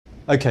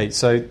Okay,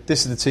 so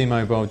this is the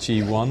T-Mobile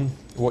G1.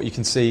 What you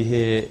can see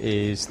here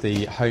is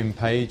the home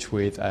page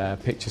with a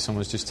picture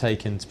someone's just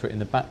taken to put in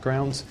the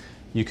background.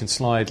 You can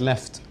slide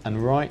left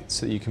and right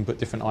so that you can put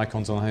different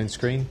icons on the home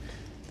screen.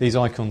 These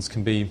icons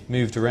can be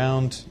moved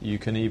around. You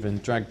can even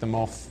drag them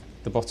off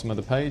the bottom of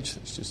the page.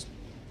 Let's just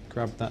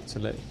grab that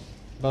till it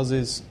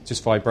buzzes.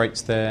 Just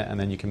vibrates there, and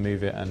then you can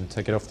move it and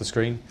take it off the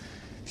screen.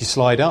 If you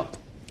slide up,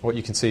 what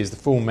you can see is the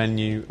full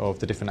menu of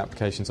the different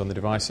applications on the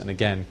device, and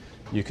again,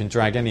 you can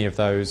drag any of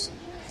those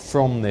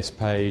from this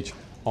page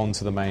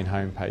onto the main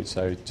home page.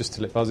 So just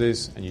till it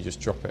buzzes, and you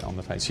just drop it on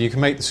the page. So you can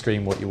make the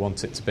screen what you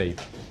want it to be.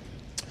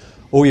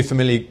 All your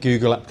familiar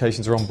Google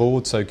applications are on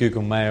board, so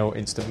Google Mail,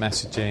 Instant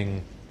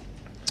Messaging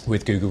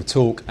with Google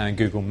Talk, and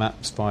Google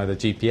Maps via the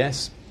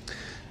GPS.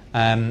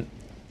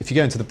 If you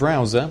go into the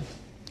browser,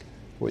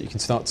 what you can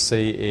start to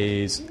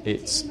see is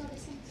it's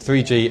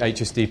 3G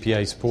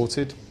HSDPA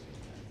supported.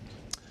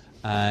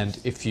 And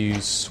if you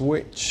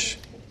switch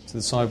to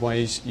the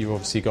sideways, you've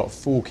obviously got a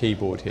full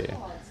keyboard here.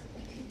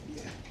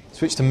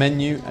 Switch to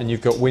menu, and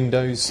you've got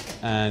Windows,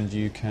 and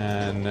you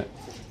can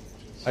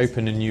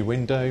open a new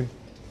window.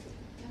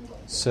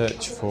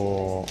 Search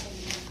for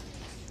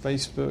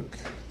Facebook.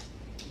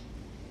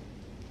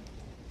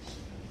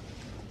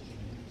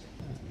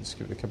 Just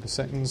give it a couple of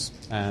seconds,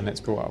 and it's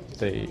brought up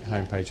the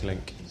homepage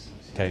link.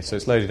 Okay, so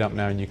it's loaded up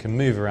now, and you can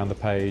move around the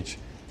page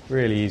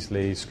really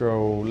easily,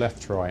 scroll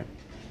left, right.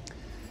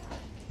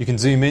 You can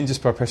zoom in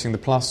just by pressing the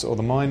plus or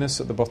the minus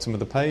at the bottom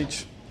of the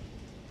page.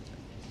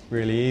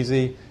 Really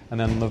easy. And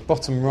then on the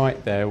bottom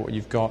right there, what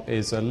you've got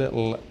is a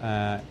little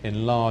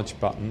enlarge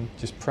button.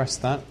 Just press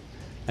that,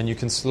 and you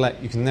can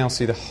select. You can now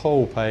see the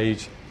whole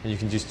page, and you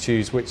can just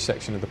choose which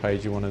section of the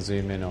page you want to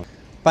zoom in on.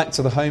 Back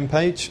to the home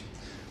page.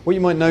 What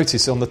you might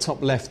notice on the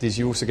top left is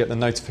you also get the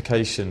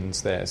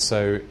notifications there.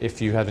 So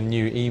if you had a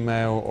new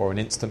email or an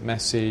instant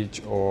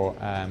message or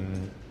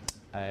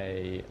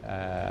a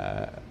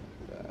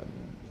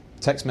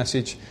text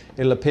message,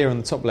 it'll appear on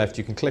the top left.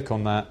 You can click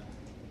on that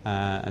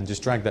and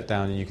just drag that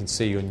down, and you can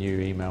see your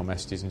new email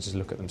messages and just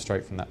look at them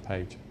straight from that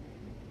page.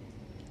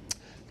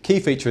 The key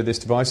feature of this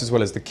device, as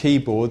well as the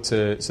keyboard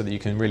so that you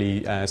can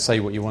really say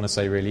what you want to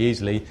say really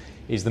easily,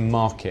 is the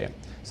market.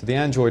 So the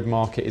Android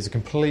market is a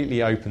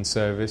completely open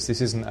service.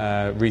 This isn't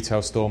a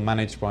retail store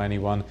managed by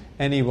anyone.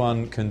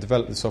 Anyone can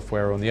develop the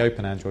software on the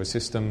open Android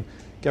system,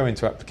 go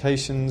into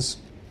applications.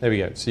 There we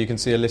go. So you can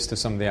see a list of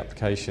some of the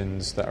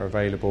applications that are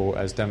available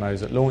as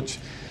demos at launch.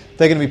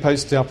 They're going to be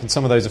posted up, and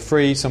some of those are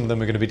free. Some of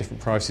them are going to be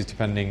different prices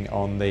depending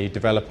on the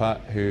developer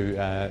who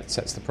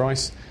sets the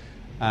price.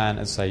 And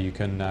as I say, you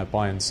can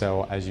buy and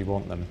sell as you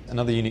want them.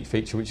 Another unique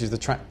feature, which is the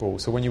trackball.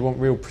 So when you want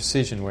real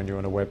precision when you're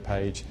on a web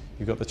page,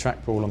 you've got the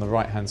trackball on the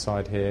right-hand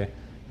side here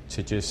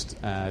to just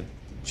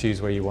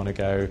choose where you want to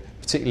go.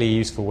 Particularly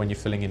useful when you're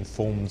filling in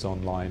forms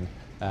online.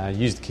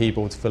 Use the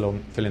keyboard to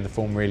fill in the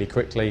form really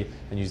quickly,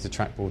 and use the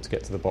trackball to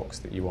get to the box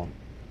that you want.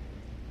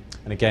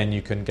 And again,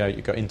 you've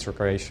got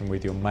integration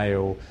with your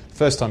mail.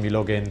 First time you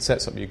log in,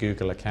 sets up your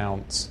Google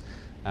account,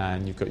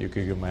 and you've got your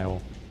Google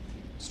Mail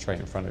straight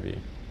in front of you.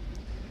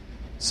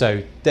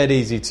 So dead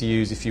easy to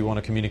use if you want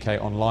to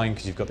communicate online,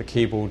 because you've got the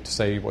keyboard to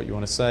say what you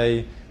want to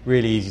say.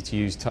 Really easy to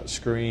use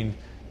touchscreen,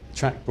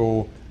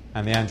 trackball,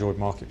 and the Android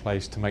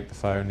marketplace to make the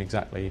phone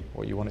exactly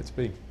what you want it to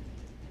be.